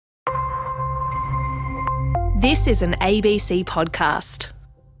This is an ABC podcast.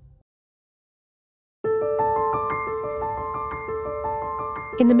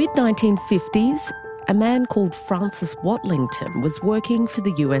 In the mid-1950s, a man called Francis Watlington was working for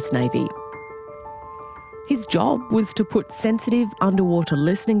the US Navy. His job was to put sensitive underwater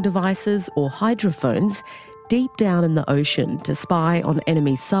listening devices or hydrophones deep down in the ocean to spy on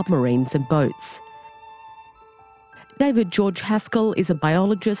enemy submarines and boats. David George Haskell is a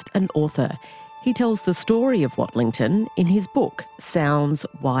biologist and author. He tells the story of Watlington in his book, Sounds,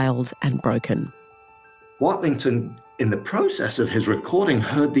 Wild and Broken. Watlington, in the process of his recording,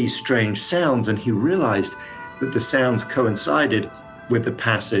 heard these strange sounds, and he realised that the sounds coincided with the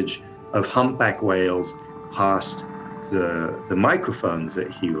passage of humpback whales past the microphones that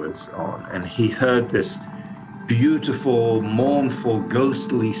he was on. And he heard this beautiful, mournful,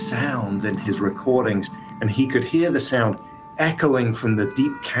 ghostly sound in his recordings, and he could hear the sound echoing from the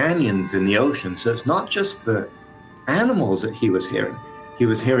deep canyons in the ocean. So it's not just the animals that he was hearing. He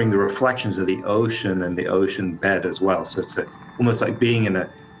was hearing the reflections of the ocean and the ocean bed as well. So it's almost like being in a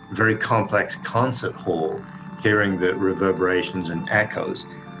very complex concert hall, hearing the reverberations and echoes.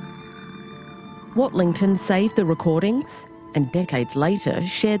 Watlington saved the recordings and decades later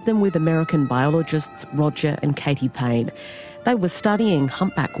shared them with American biologists Roger and Katie Payne. They were studying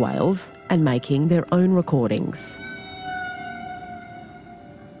humpback whales and making their own recordings.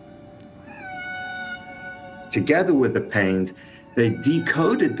 Together with the Paynes, they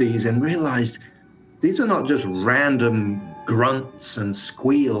decoded these and realized these are not just random grunts and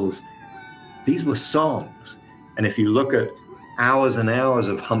squeals. These were songs. And if you look at hours and hours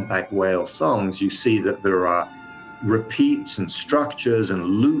of humpback whale songs, you see that there are repeats and structures and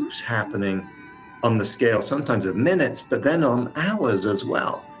loops happening on the scale, sometimes of minutes, but then on hours as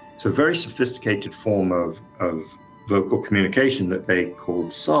well. It's a very sophisticated form of vocal communication that they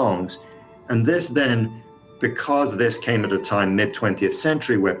called songs. And this then, because this came at a time, mid-20th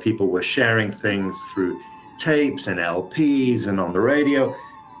century, where people were sharing things through tapes and LPs and on the radio,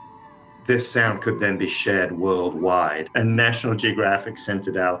 this sound could then be shared worldwide. And National Geographic sent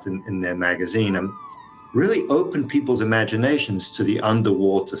it out in their magazine and really opened people's imaginations to the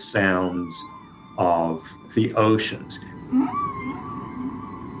underwater sounds of the oceans.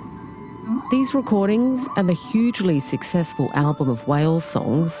 These recordings and the hugely successful album of whale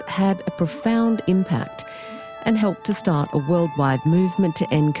songs had a profound impact and helped to start a worldwide movement to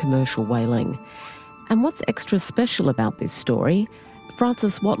end commercial whaling. And what's extra special about this story,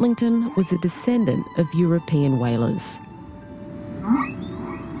 Francis Watlington was a descendant of European whalers.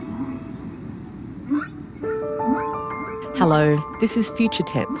 Hello, this is Future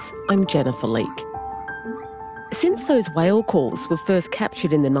Tense. I'm Jennifer Leake. Since those whale calls were first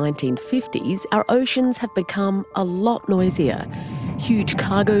captured in the 1950s, our oceans have become a lot noisier. Huge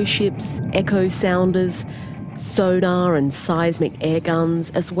cargo ships, echo sounders, sonar and seismic air guns,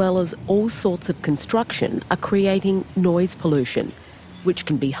 as well as all sorts of construction, are creating noise pollution, which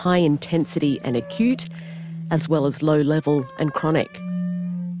can be high intensity and acute, as well as low level and chronic.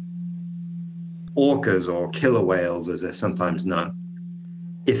 Orcas, or killer whales as they're sometimes known,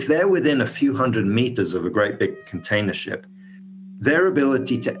 if they're within a few hundred meters of a great big container ship, their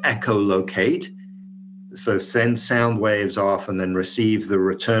ability to echolocate, so send sound waves off and then receive the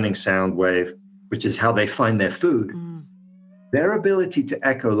returning sound wave, which is how they find their food, their ability to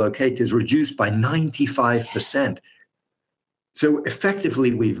echolocate is reduced by 95%. So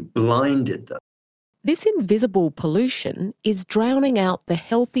effectively, we've blinded them. This invisible pollution is drowning out the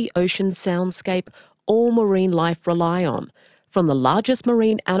healthy ocean soundscape all marine life rely on, from the largest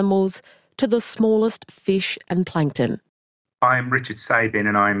marine animals to the smallest fish and plankton. I'm Richard Sabin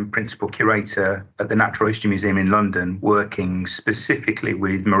and I'm Principal Curator at the Natural History Museum in London, working specifically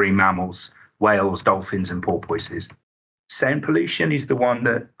with marine mammals, whales, dolphins and porpoises. Sound pollution is the one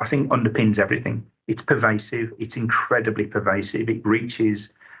that I think underpins everything. It's pervasive, it's incredibly pervasive. It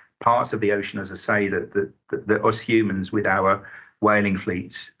reaches parts of the ocean, as I say, that us humans with our whaling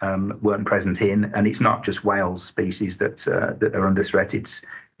fleets weren't present in. And it's not just whale species that are under threat.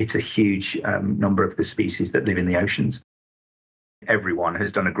 It's a huge number of the species that live in the oceans. Everyone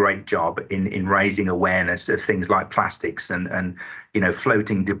has done a great job in raising awareness of things like plastics and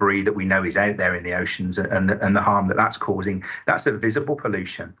floating debris that we know is out there in the oceans and the harm that that's causing. That's a visible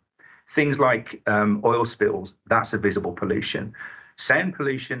pollution. Things like oil spills, that's a visible pollution. Sound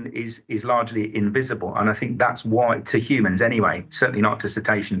pollution is largely invisible, and I think that's why, to humans anyway, certainly not to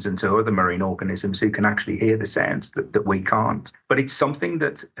cetaceans and to other marine organisms who can actually hear the sounds that we can't. But it's something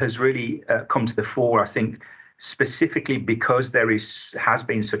that has really come to the fore, I think, specifically because there has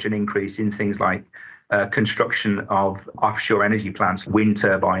been such an increase in things like construction of offshore energy plants, wind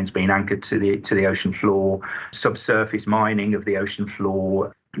turbines being anchored to the ocean floor, subsurface mining of the ocean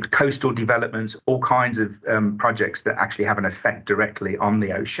floor, coastal developments, all kinds of projects that actually have an effect directly on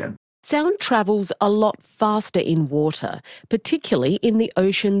the ocean. Sound travels a lot faster in water, particularly in the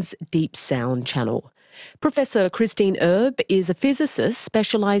ocean's deep sound channel. Professor Christine Erb is a physicist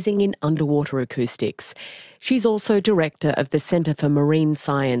specialising in underwater acoustics. She's also director of the Centre for Marine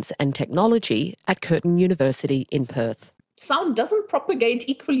Science and Technology at Curtin University in Perth. Sound doesn't propagate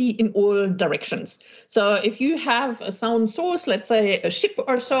equally in all directions. So if you have a sound source, let's say a ship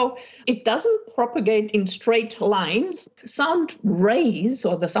or so, it doesn't propagate in straight lines. Sound rays,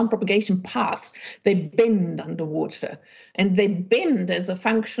 or the sound propagation paths, they bend underwater. And they bend as a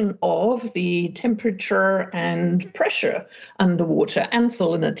function of the temperature and pressure underwater and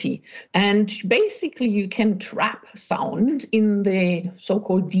salinity. And basically you can trap sound in the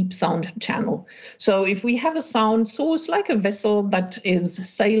so-called deep sound channel. So if we have a sound source like a vessel that is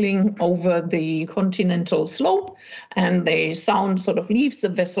sailing over the continental slope, and the sound sort of leaves the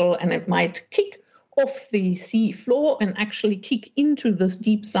vessel and it might kick off the sea floor and actually kick into this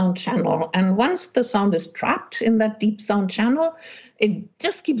deep sound channel. And once the sound is trapped in that deep sound channel, it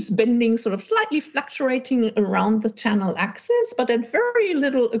just keeps bending, sort of slightly fluctuating around the channel axis, but at very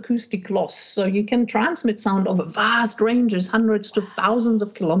little acoustic loss. So you can transmit sound over vast ranges, hundreds to thousands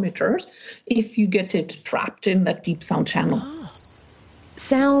of kilometers, if you get it trapped in that deep sound channel.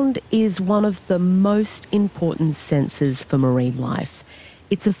 Sound is one of the most important senses for marine life.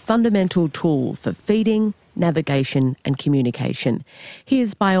 It's a fundamental tool for feeding, navigation and communication.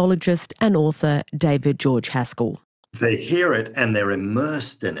 Here's biologist and author David George Haskell. They hear it and they're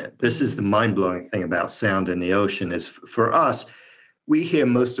immersed in it. This is the mind-blowing thing about sound in the ocean is for us, we hear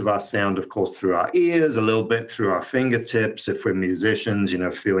most of our sound, of course, through our ears, a little bit through our fingertips, if we're musicians,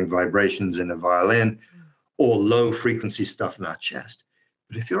 feeling vibrations in a violin, or low frequency stuff in our chest.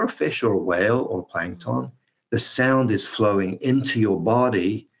 But if you're a fish or a whale or plankton, the sound is flowing into your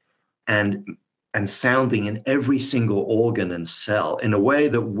body and sounding in every single organ and cell in a way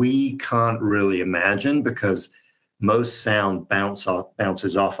that we can't really imagine because most sound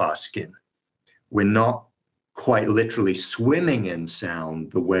bounces off our skin. We're not quite literally swimming in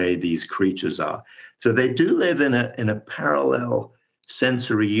sound the way these creatures are. So they do live in a parallel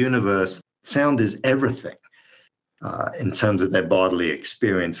sensory universe. Sound is everything in terms of their bodily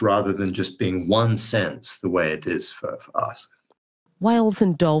experience rather than just being one sense the way it is for us. Whales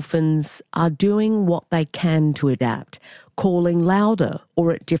and dolphins are doing what they can to adapt, calling louder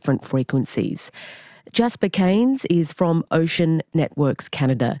or at different frequencies. Jasper Keynes is from Ocean Networks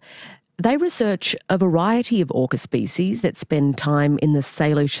Canada. They research a variety of orca species that spend time in the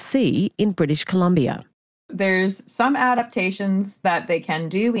Salish Sea in British Columbia. There's some adaptations that they can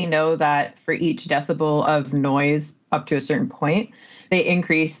do. We know that for each decibel of noise up to a certain point, they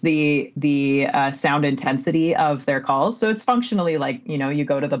increase the sound intensity of their calls. So it's functionally like, you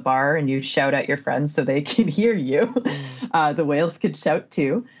go to the bar and you shout at your friends so they can hear you. The whales could shout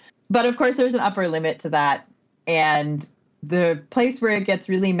too. But of course, there's an upper limit to that. And the place where it gets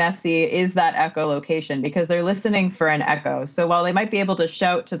really messy is that echolocation because they're listening for an echo. So while they might be able to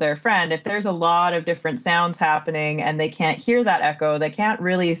shout to their friend, if there's a lot of different sounds happening and they can't hear that echo, they can't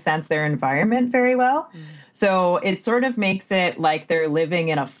really sense their environment very well. So it sort of makes it like they're living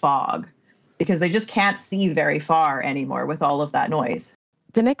in a fog because they just can't see very far anymore with all of that noise.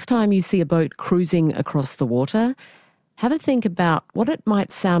 The next time you see a boat cruising across the water, have a think about what it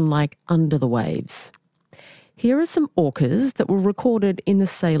might sound like under the waves. Here are some orcas that were recorded in the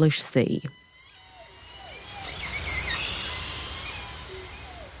Salish Sea.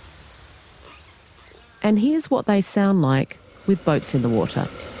 And here's what they sound like with boats in the water.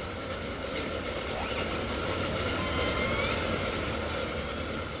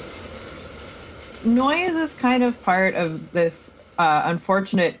 Noise is kind of part of this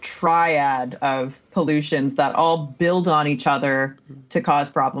unfortunate triad of pollutions that all build on each other to cause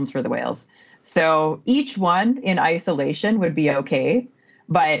problems for the whales. So each one in isolation would be okay,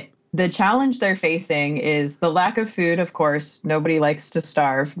 but the challenge they're facing is the lack of food, of course. Nobody likes to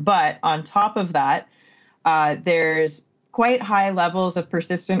starve. But on top of that, there's quite high levels of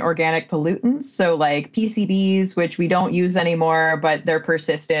persistent organic pollutants. So like PCBs, which we don't use anymore, but they're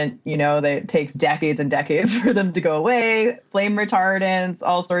persistent. It takes decades and decades for them to go away. Flame retardants,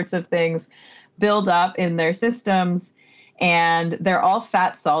 all sorts of things build up in their systems. And they're all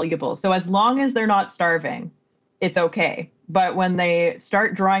fat soluble. So as long as they're not starving, it's okay. But when they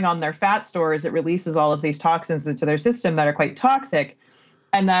start drawing on their fat stores, it releases all of these toxins into their system that are quite toxic.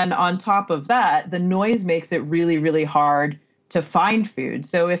 And then on top of that, the noise makes it really, really hard to find food.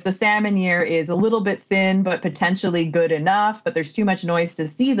 So if the salmon year is a little bit thin, but potentially good enough, but there's too much noise to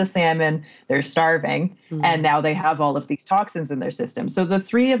see the salmon, they're starving. And now they have all of these toxins in their system. So the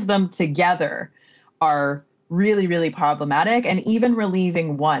three of them together are really, really problematic. And even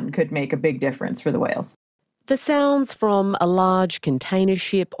relieving one could make a big difference for the whales. The sounds from a large container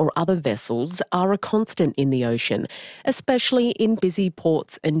ship or other vessels are a constant in the ocean, especially in busy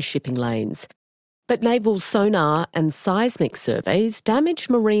ports and shipping lanes. But naval sonar and seismic surveys damage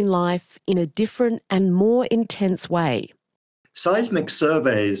marine life in a different and more intense way. Seismic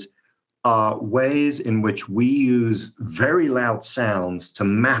surveys are ways in which we use very loud sounds to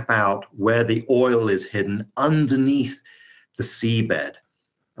map out where the oil is hidden underneath the seabed.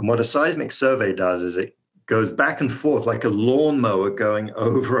 And what a seismic survey does is it goes back and forth like a lawnmower going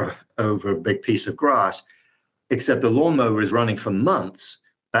over a big piece of grass, except the lawnmower is running for months,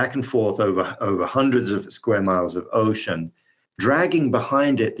 back and forth over hundreds of square miles of ocean, dragging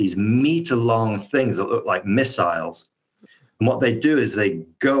behind it these meter-long things that look like missiles. And what they do is they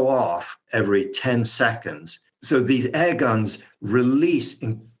go off every 10 seconds. So these air guns release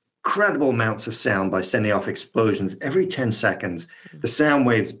incredible amounts of sound by sending off explosions every 10 seconds. The sound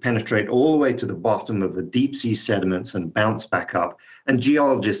waves penetrate all the way to the bottom of the deep sea sediments and bounce back up. And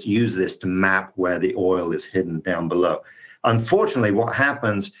geologists use this to map where the oil is hidden down below. Unfortunately, what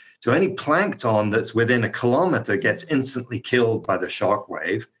happens to any plankton that's within a kilometer gets instantly killed by the shock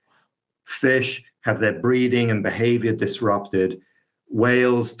wave. Fish have their breeding and behavior disrupted.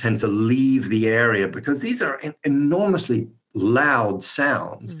 Whales tend to leave the area because these are enormously loud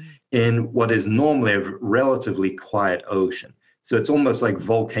sounds in what is normally a relatively quiet ocean. So it's almost like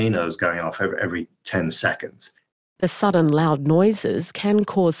volcanoes going off every 10 seconds. The sudden loud noises can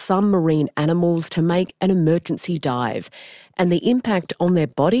cause some marine animals to make an emergency dive, and the impact on their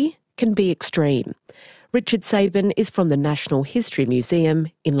body can be extreme. Richard Sabin is from the National History Museum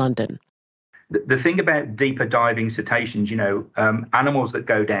in London. The thing about deeper diving cetaceans, animals that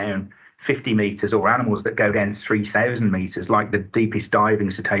go down 50 metres or animals that go down 3,000 metres, like the deepest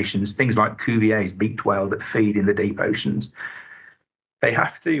diving cetaceans, things like Cuvier's beaked whale that feed in the deep oceans, they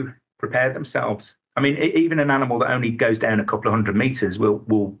have to prepare themselves. I mean, even an animal that only goes down a couple of hundred metres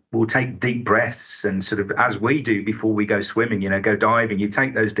will take deep breaths, and sort of as we do before we go swimming, go diving, you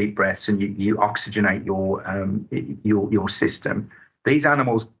take those deep breaths and you oxygenate your system. These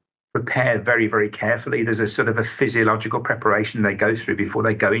animals prepare very, very carefully. There's a sort of a physiological preparation they go through before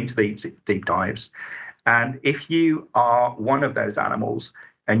they go into these deep dives. And if you are one of those animals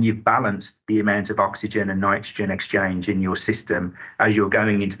and you've balanced the amount of oxygen and nitrogen exchange in your system as you're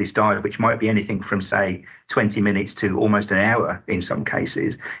going into this dive, which might be anything from, say, 20 minutes to almost an hour in some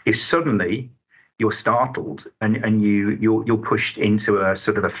cases, if suddenly you're startled and you're pushed into a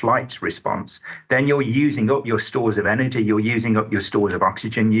sort of a flight response, then you're using up your stores of energy, you're using up your stores of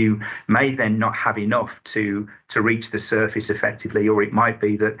oxygen. You may then not have enough to reach the surface effectively, or it might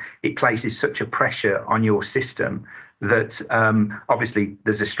be that it places such a pressure on your system that obviously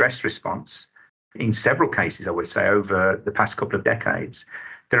there's a stress response. In several cases, I would say, over the past couple of decades,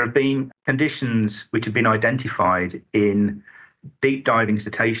 there have been conditions which have been identified in deep diving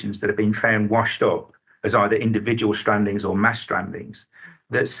cetaceans that have been found washed up as either individual strandings or mass strandings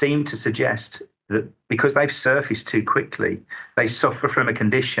that seem to suggest that because they've surfaced too quickly, they suffer from a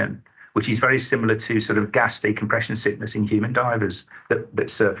condition which is very similar to sort of gas decompression sickness in human divers that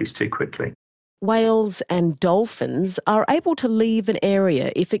surface too quickly. Whales and dolphins are able to leave an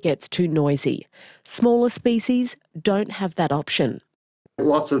area if it gets too noisy. Smaller species don't have that option.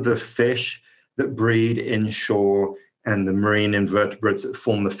 Lots of the fish that breed inshore and the marine invertebrates that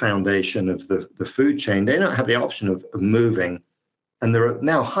form the foundation of the food chain, they don't have the option of moving. And there are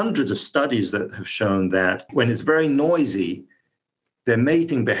now hundreds of studies that have shown that when it's very noisy, their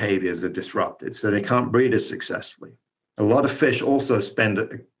mating behaviors are disrupted, so they can't breed as successfully. A lot of fish also spend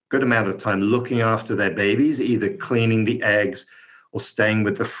a good amount of time looking after their babies, either cleaning the eggs or staying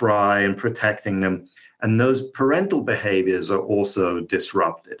with the fry and protecting them. And those parental behaviors are also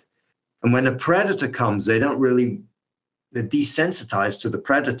disrupted. And when a predator comes, they're desensitized to the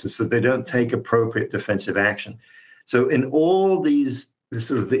predator, so they don't take appropriate defensive action. So in all these,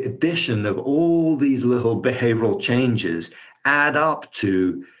 the addition of all these little behavioral changes add up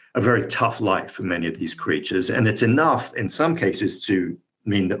to a very tough life for many of these creatures. And it's enough in some cases to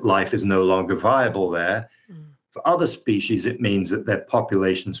mean that life is no longer viable there. For other species, it means that their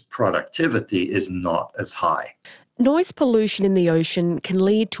population's productivity is not as high. Noise pollution in the ocean can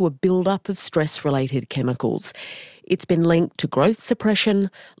lead to a build-up of stress-related chemicals. It's been linked to growth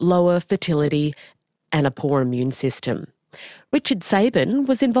suppression, lower fertility, and a poor immune system. Richard Sabin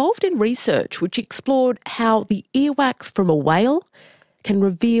was involved in research which explored how the earwax from a whale can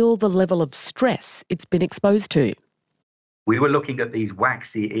reveal the level of stress it's been exposed to. We were looking at these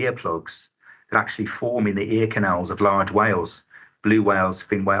waxy earplugs that actually form in the ear canals of large whales, blue whales,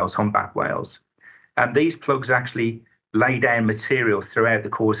 fin whales, humpback whales. And these plugs actually lay down material throughout the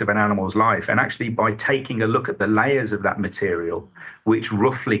course of an animal's life. And actually, by taking a look at the layers of that material, which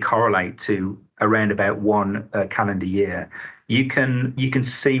roughly correlate to around about one calendar year, you can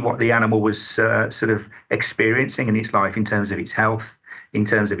see what the animal was sort of experiencing in its life in terms of its health, in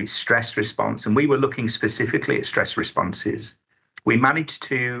terms of its stress response. And we were looking specifically at stress responses. We managed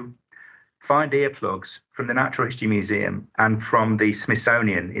to find earplugs from the Natural History Museum and from the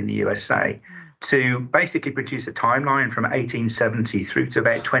Smithsonian in the USA to basically produce a timeline from 1870 through to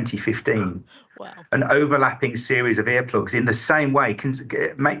about 2015. Wow. An overlapping series of earplugs in the same way. Can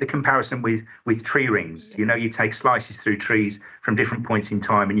make the comparison with tree rings. You know, you take slices through trees from different points in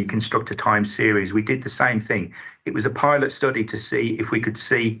time and you construct a time series. We did the same thing. It was a pilot study to see if we could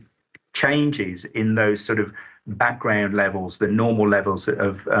see changes in those sort of background levels, the normal levels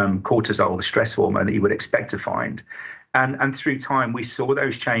of cortisol, the stress hormone that you would expect to find. And through time, we saw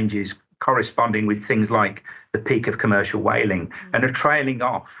those changes corresponding with things like the peak of commercial whaling and a trailing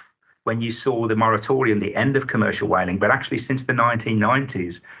off when you saw the moratorium, the end of commercial whaling. But actually, since the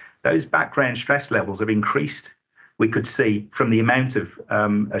 1990s, those background stress levels have increased. We could see from the amount of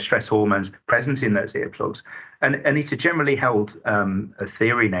stress hormones present in those earplugs. And it's a generally held a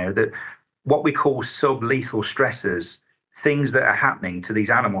theory now that what we call sublethal stressors, things that are happening to these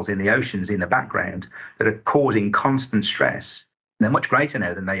animals in the oceans in the background that are causing constant stress, they're much greater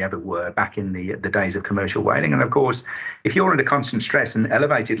now than they ever were back in the days of commercial whaling. And of course, if you're under constant stress and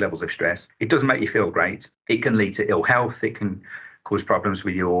elevated levels of stress, it doesn't make you feel great. It can lead to ill health. It can cause problems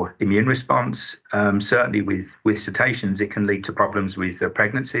with your immune response. Certainly with cetaceans, it can lead to problems with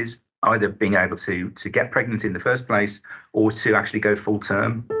pregnancies, either being able to get pregnant in the first place or to actually go full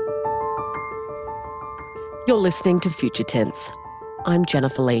term. You're listening to Future Tense. I'm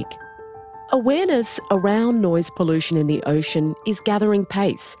Jennifer Leake. Awareness around noise pollution in the ocean is gathering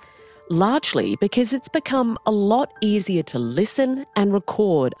pace, largely because it's become a lot easier to listen and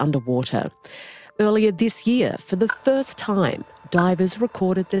record underwater. Earlier this year, for the first time, divers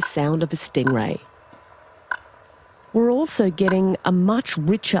recorded the sound of a stingray. We're also getting a much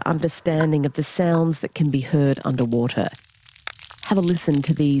richer understanding of the sounds that can be heard underwater. Have a listen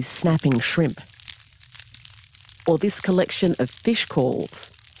to these snapping shrimp, or this collection of fish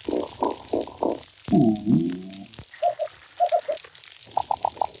calls.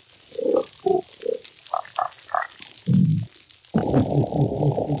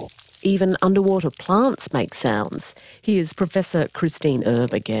 Even underwater plants make sounds. Here's Professor Christine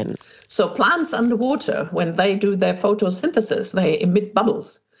Erb again. So plants underwater, when they do their photosynthesis, they emit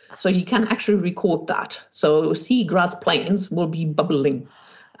bubbles. So you can actually record that. So seagrass plains will be bubbling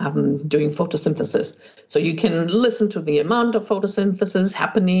doing photosynthesis. So you can listen to the amount of photosynthesis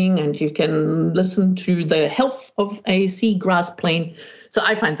happening and you can listen to the health of a seagrass plain. So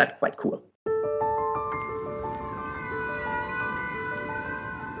I find that quite cool.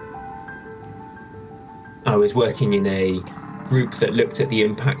 I was working in a group that looked at the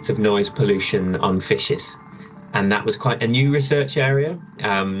impact of noise pollution on fishes. And that was quite a new research area.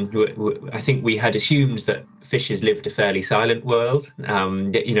 I think we had assumed that fishes lived a fairly silent world.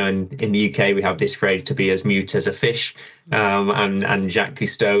 You know, in the UK, we have this phrase to be as mute as a fish. And Jacques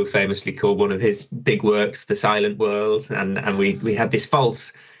Cousteau famously called one of his big works The Silent World. And we had this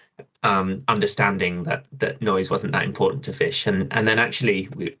false understanding that noise wasn't that important to fish. And then actually,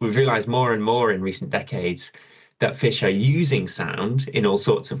 we've realized more and more in recent decades that fish are using sound in all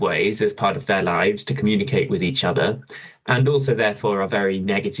sorts of ways as part of their lives to communicate with each other, and also therefore are very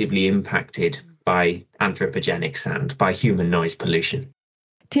negatively impacted by anthropogenic sound, by human noise pollution.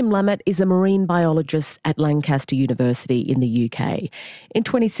 Tim Lammett is a marine biologist at Lancaster University in the UK. In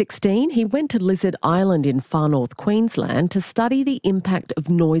 2016, he went to Lizard Island in far north Queensland to study the impact of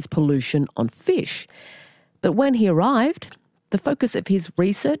noise pollution on fish. But when he arrived, the focus of his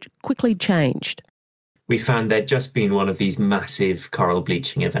research quickly changed. We found there'd just been one of these massive coral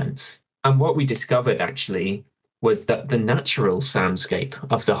bleaching events. And what we discovered actually was that the natural soundscape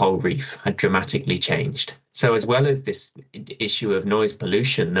of the whole reef had dramatically changed. So as well as this issue of noise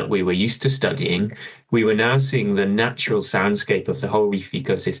pollution that we were used to studying, we were now seeing the natural soundscape of the whole reef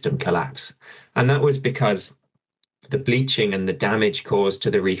ecosystem collapse. And that was because the bleaching and the damage caused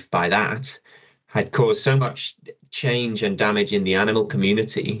to the reef by that had caused so much change and damage in the animal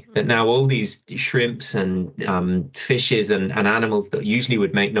community that now all these shrimps and fishes and animals that usually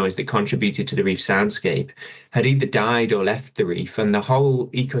would make noise that contributed to the reef soundscape had either died or left the reef, and the whole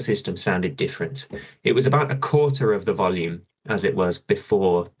ecosystem sounded different. It was about a quarter of the volume as it was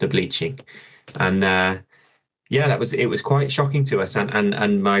before the bleaching. And it was quite shocking to us.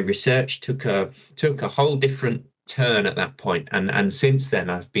 And my research took a whole different turn at that point. And since then,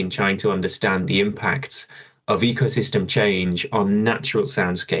 I've been trying to understand the impacts of ecosystem change on natural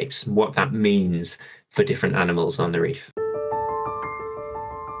soundscapes, and what that means for different animals on the reef.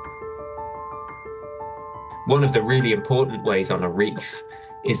 One of the really important ways on a reef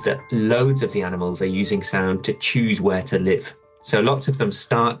is that loads of the animals are using sound to choose where to live. So lots of them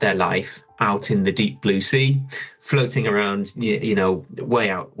start their life out in the deep blue sea, floating around, way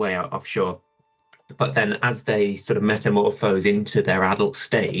out offshore. But then as they sort of metamorphose into their adult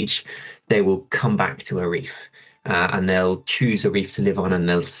stage, they will come back to a reef and they'll choose a reef to live on, and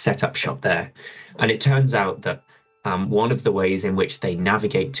they'll set up shop there. And it turns out that one of the ways in which they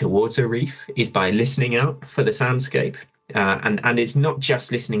navigate towards a reef is by listening out for the soundscape. And it's not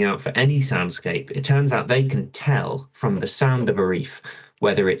just listening out for any soundscape. It turns out they can tell from the sound of a reef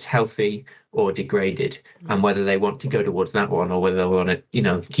whether it's healthy or degraded, and whether they want to go towards that one or whether they want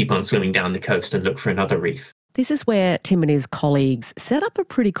to, keep on swimming down the coast and look for another reef. This is where Tim and his colleagues set up a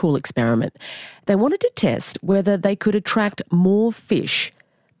pretty cool experiment. They wanted to test whether they could attract more fish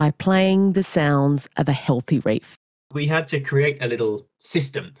by playing the sounds of a healthy reef. We had to create a little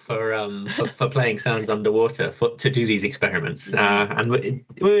system for playing sounds underwater to do these experiments, and we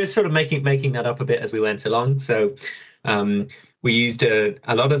were sort of making that up a bit as we went along. So we used a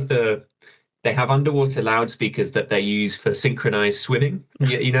lot of they have underwater loudspeakers that they use for synchronized swimming, and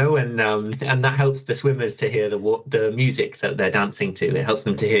that helps the swimmers to hear the music that they're dancing to. It helps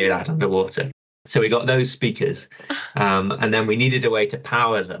them to hear that underwater. So we got those speakers, and then we needed a way to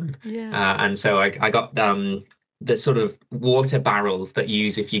power them, and so I got the sort of water barrels that you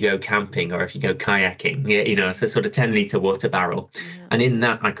use if you go camping or if you go kayaking, so sort of 10-litre water barrel. Yeah. And in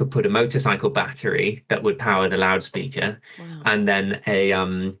that, I could put a motorcycle battery that would power the loudspeaker, and then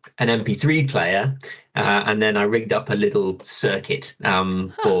an MP3 player. And then I rigged up a little circuit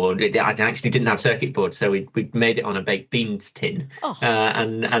board. I actually didn't have circuit boards, so we made it on a baked beans tin.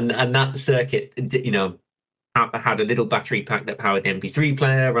 And that circuit, I had a little battery pack that powered the MP3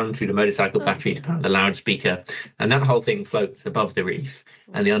 player, run through the motorcycle battery to power the loudspeaker, and that whole thing floats above the reef,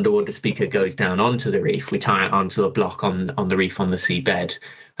 and the underwater speaker goes down onto the reef. We tie it onto a block on the reef on the seabed,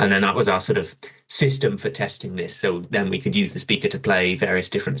 and then that was our sort of system for testing this. So then we could use the speaker to play various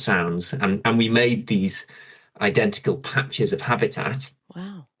different sounds, and we made these identical patches of habitat,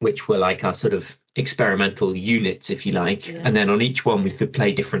 which were like our sort of experimental units, if you like. And then on each one we could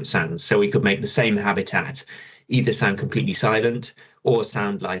play different sounds. So we could make the same habitat either sound completely silent, or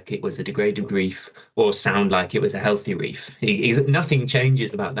sound like it was a degraded reef, or sound like it was a healthy reef. Nothing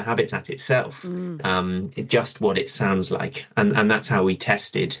changes about the habitat itself. It's just what it sounds like. And that's how we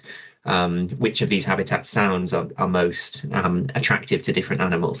tested which of these habitat sounds are most attractive to different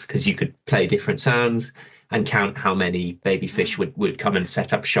animals, because you could play different sounds and count how many baby fish would come and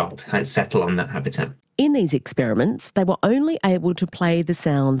set up shop and settle on that habitat. In these experiments, they were only able to play the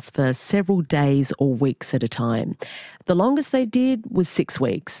sounds for several days or weeks at a time. The longest they did was 6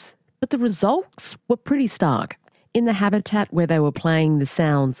 weeks. But the results were pretty stark. In the habitat where they were playing the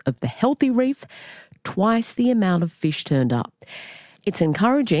sounds of the healthy reef, twice the amount of fish turned up. It's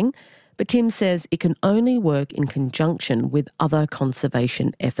encouraging, but Tim says it can only work in conjunction with other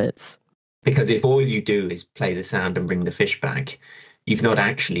conservation efforts. Because if all you do is play the sound and bring the fish back, you've not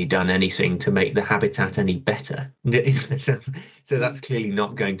actually done anything to make the habitat any better. So that's clearly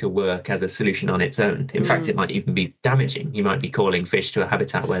not going to work as a solution on its own. In fact, it might even be damaging. You might be calling fish to a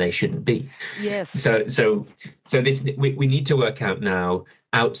habitat where they shouldn't be. Yes. So this we need to work out now,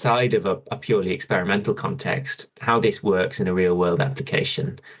 outside of a purely experimental context, how this works in a real world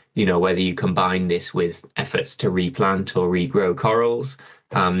application. Whether you combine this with efforts to replant or regrow corals,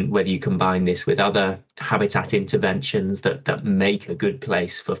 whether you combine this with other habitat interventions that make a good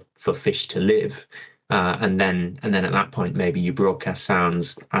place for fish to live, and then at that point maybe you broadcast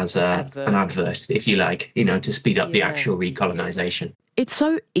sounds as an advert, if you like, to speed up the actual recolonization. It's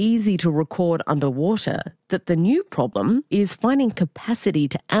so easy to record underwater that the new problem is finding capacity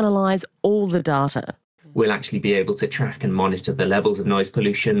to analyse all the data. We'll actually be able to track and monitor the levels of noise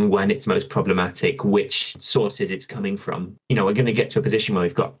pollution, when it's most problematic, which sources it's coming from. We're going to get to a position where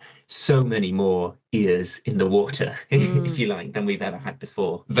we've got so many more ears in the water, if you like, than we've ever had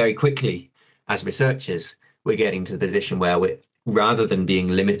before. Very quickly, as researchers, we're getting to the position where rather than being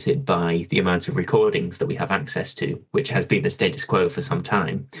limited by the amount of recordings that we have access to, which has been the status quo for some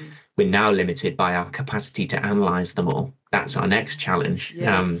time, we're now limited by our capacity to analyze them all. That's our next challenge.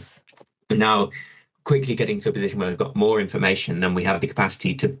 Yes. Now, quickly getting to a position where we've got more information than we have the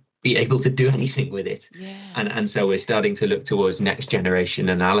capacity to be able to do anything with it. Yeah. And so we're starting to look towards next generation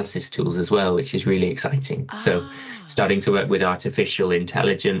analysis tools as well, which is really exciting. So starting to work with artificial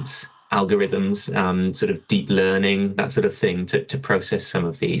intelligence algorithms, sort of deep learning, that sort of thing, to process some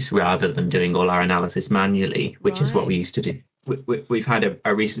of these rather than doing all our analysis manually, which is what we used to do. We've had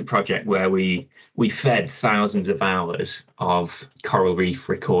a recent project where we fed thousands of hours of coral reef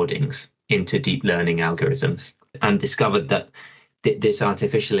recordings into deep learning algorithms and discovered that this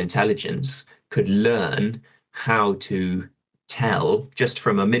artificial intelligence could learn how to tell, just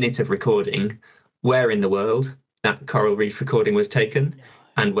from a minute of recording, where in the world that coral reef recording was taken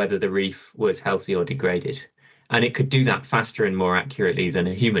and whether the reef was healthy or degraded. And it could do that faster and more accurately than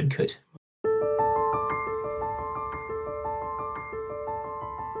a human could.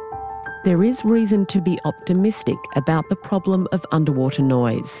 There is reason to be optimistic about the problem of underwater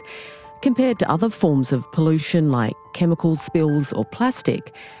noise. Compared to other forms of pollution like chemical spills or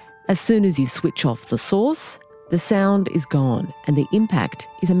plastic, as soon as you switch off the source, the sound is gone and the impact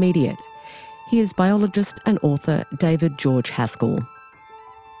is immediate. Here's biologist and author David George Haskell.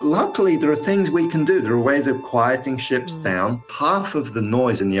 Luckily, there are things we can do. There are ways of quieting ships down. Half of the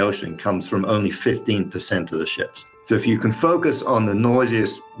noise in the ocean comes from only 15% of the ships. So if you can focus on the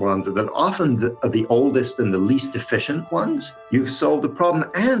noisiest ones that often are the oldest and the least efficient ones, you've solved the problem.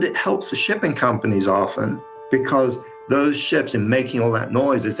 And it helps the shipping companies often, because those ships, in making all that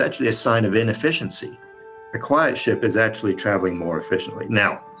noise, it's actually a sign of inefficiency. A quiet ship is actually traveling more efficiently.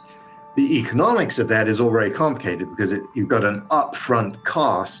 Now, the economics of that is all very complicated, because you've got an upfront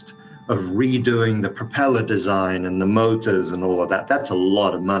cost of redoing the propeller design and the motors and all of that. That's a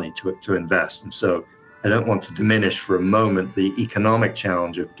lot of money to invest. And so I don't want to diminish for a moment the economic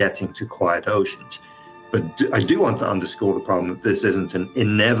challenge of getting to quiet oceans. But I do want to underscore the problem that this isn't an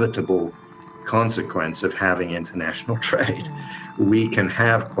inevitable consequence of having international trade. We can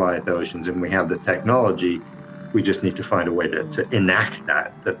have quiet oceans and we have the technology. We just need to find a way to enact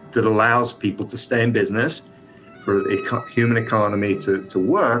that allows people to stay in business, for the human economy to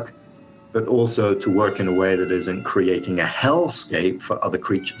work, but also to work in a way that isn't creating a hellscape for other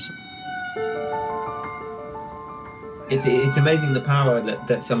creatures. It's amazing the power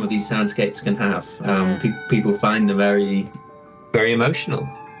that some of these soundscapes can have. People find them very, very emotional.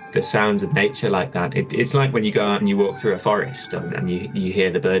 The sounds of nature like that. It's like when you go out and you walk through a forest and you hear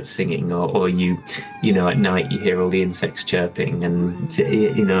the birds singing, or you know, at night you hear all the insects chirping, and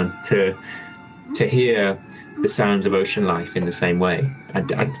you know, to hear the sounds of ocean life in the same way,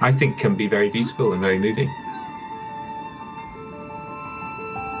 I think can be very beautiful and very moving.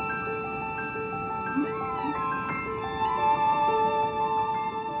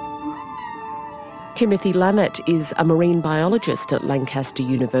 Timothy Lammett is a marine biologist at Lancaster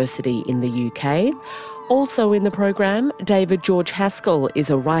University in the UK. Also in the program, David George Haskell is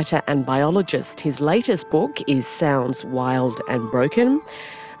a writer and biologist. His latest book is Sounds Wild and Broken.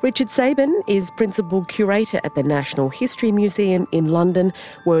 Richard Sabin is Principal Curator at the National History Museum in London,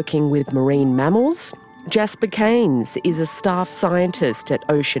 working with marine mammals. Jasper Keynes is a staff scientist at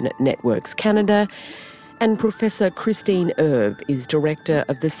Ocean Networks Canada. And Professor Christine Erb is Director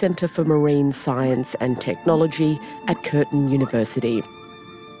of the Centre for Marine Science and Technology at Curtin University.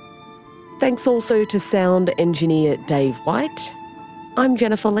 Thanks also to sound engineer Dave White. I'm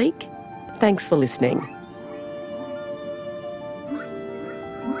Jennifer Leake. Thanks for listening.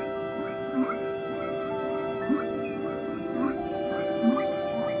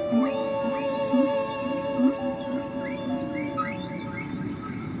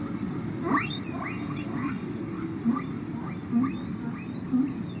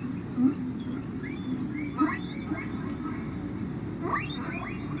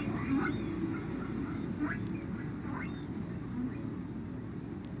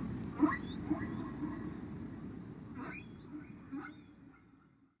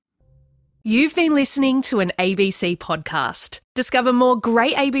 You've been listening to an ABC podcast. Discover more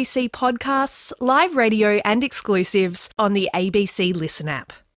great ABC podcasts, live radio and exclusives on the ABC Listen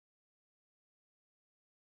app.